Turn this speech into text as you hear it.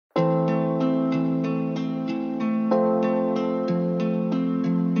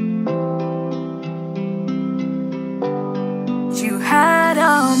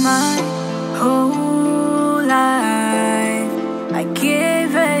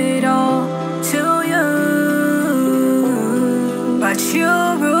but you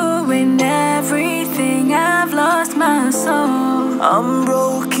ruined everything. I've lost my soul. I'm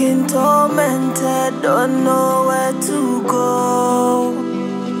broken, tormented, don't know where to go.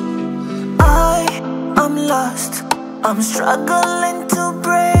 I'm lost, I'm struggling to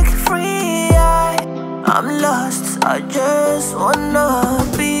break free. I'm lost, I just wanna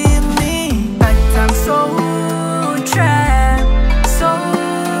be me. But I'm so trapped, so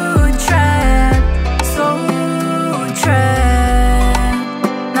trapped, so trapped.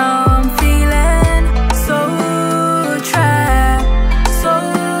 Now I'm feeling so trapped, so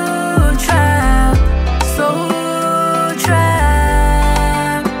trapped, so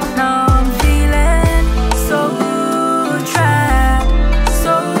trapped. Now I'm feeling so trapped,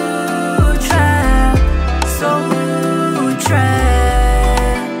 so trapped, so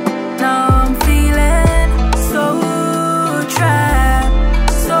trapped. Now I'm feeling so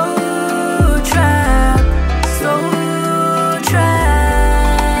trapped, so trapped, so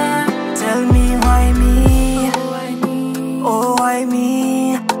trapped. Tell me why me, oh why me?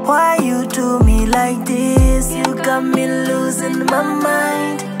 Why you do me like this? You got me losing my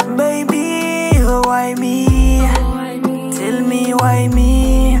mind. Baby, oh why me? Tell me why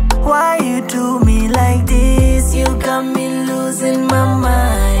me? Why you do me like this? You got me losing my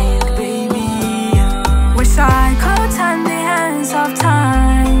mind, baby. Wish I could turn the hands of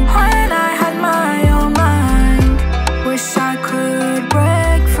time when I had my own mind. Wish I could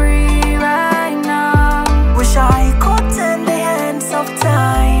break free right now. Wish I could turn the hands of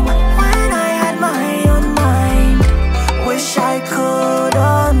time when I had my own mind. Wish I could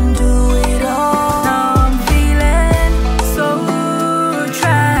undo